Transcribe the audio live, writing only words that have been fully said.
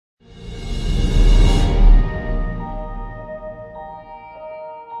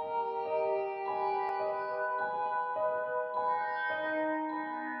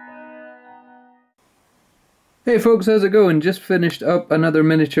Hey folks, how's it going? Just finished up another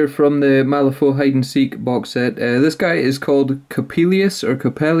miniature from the Malifaux Hide and Seek box set. This guy is called Coppelius or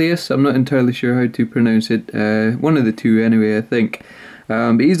Coppelius. I'm not entirely sure how to pronounce it. One of the two anyway, I think.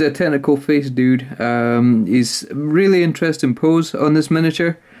 But he's a tentacle face dude. He's really interesting pose on this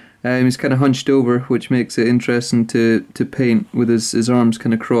miniature. He's kind of hunched over, which makes it interesting to paint with his arms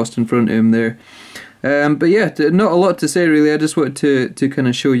kind of crossed in front of him there. But yeah, not a lot to say really. I just wanted to kind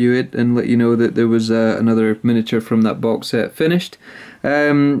of show you it and let you know that there was another miniature from that box set finished.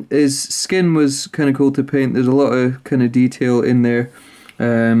 His skin was kind of cool to paint. There's a lot of kind of detail in there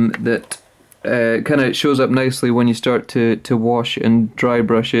that kind of shows up nicely when you start to wash and dry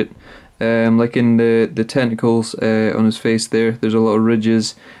brush it. Like in the tentacles on his face there's a lot of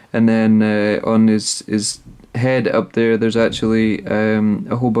ridges, and then on his head up there's actually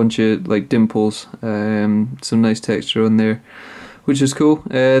a whole bunch of like dimples, some nice texture on there, which is cool.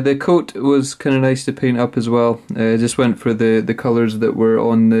 The coat was kind of nice to paint up as well. Just went for the colours that were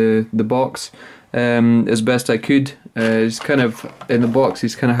on the box as best I could. He's kind of in the box,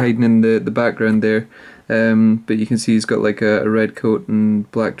 he's kind of hiding in the background there, but you can see he's got like a red coat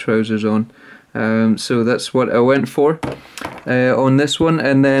and black trousers on. So that's what I went for on this one.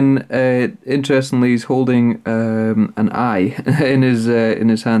 And then interestingly, he's holding an eye in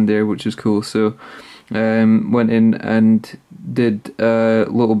his hand there, which is cool. So went in and did a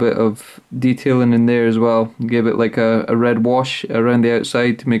little bit of detailing in there as well. Gave it like a red wash around the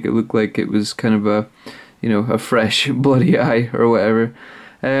outside to make it look like it was kind of a fresh bloody eye or whatever.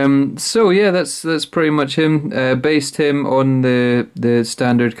 So yeah, that's pretty much him. Based him on the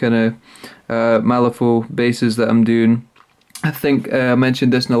standard kind of Malifaux bases that I'm doing. I think I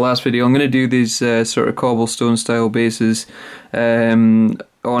mentioned this in the last video. I'm going to do these sort of cobblestone style bases on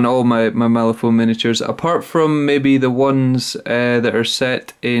all my Malifaux miniatures, apart from maybe the ones that are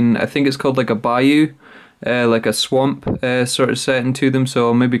set in, I think it's called like a bayou, like a swamp sort of setting to them. So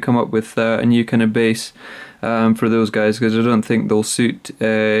I'll maybe come up with a new kind of base for those guys, because I don't think they'll suit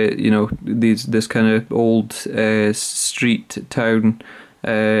this kind of old street town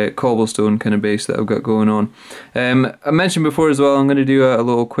cobblestone kind of base that I've got going on. I mentioned before as well, I'm going to do a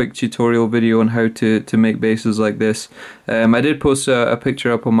little quick tutorial video on how to make bases like this. I did post a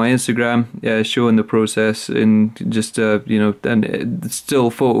picture up on my Instagram showing the process in just and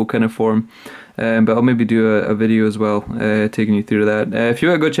still photo kind of form. But I'll maybe do a video as well, taking you through that. If you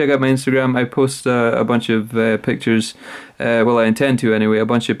want to go check out my Instagram, I post a bunch of pictures, well I intend to anyway, a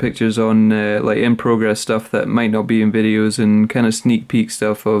bunch of pictures on like in progress stuff that might not be in videos, and kind of sneak peek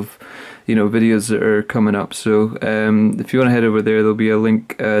stuff of videos that are coming up. So if you want to head over there, there'll be a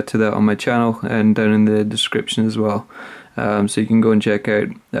link to that on my channel and down in the description as well. So you can go and check out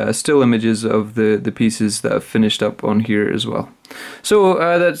still images of the pieces that I've finished up on here as well. So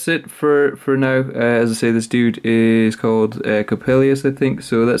that's it for now. As I say, this dude is called Coppelius, I think.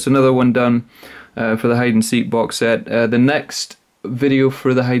 So that's another one done for the Hide and Seek box set. The next video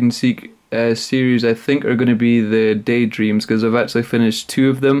for the Hide and Seek series, I think, are going to be the daydreams, because I've actually finished two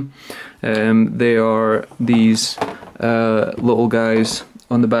of them. They are these little guys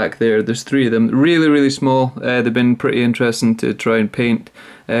on the back there. There's three of them, really small. They've been pretty interesting to try and paint,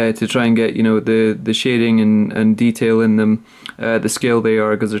 to try and get the shading and detail in them, the scale they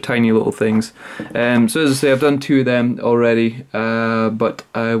are, because they're tiny little things. So as I say, I've done two of them already, but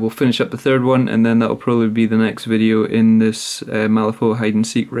I will finish up the third one, and then that'll probably be the next video in this Malifaux Hide and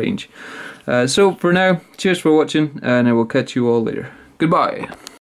Seek range. So for now, cheers for watching, and I will catch you all later. Goodbye.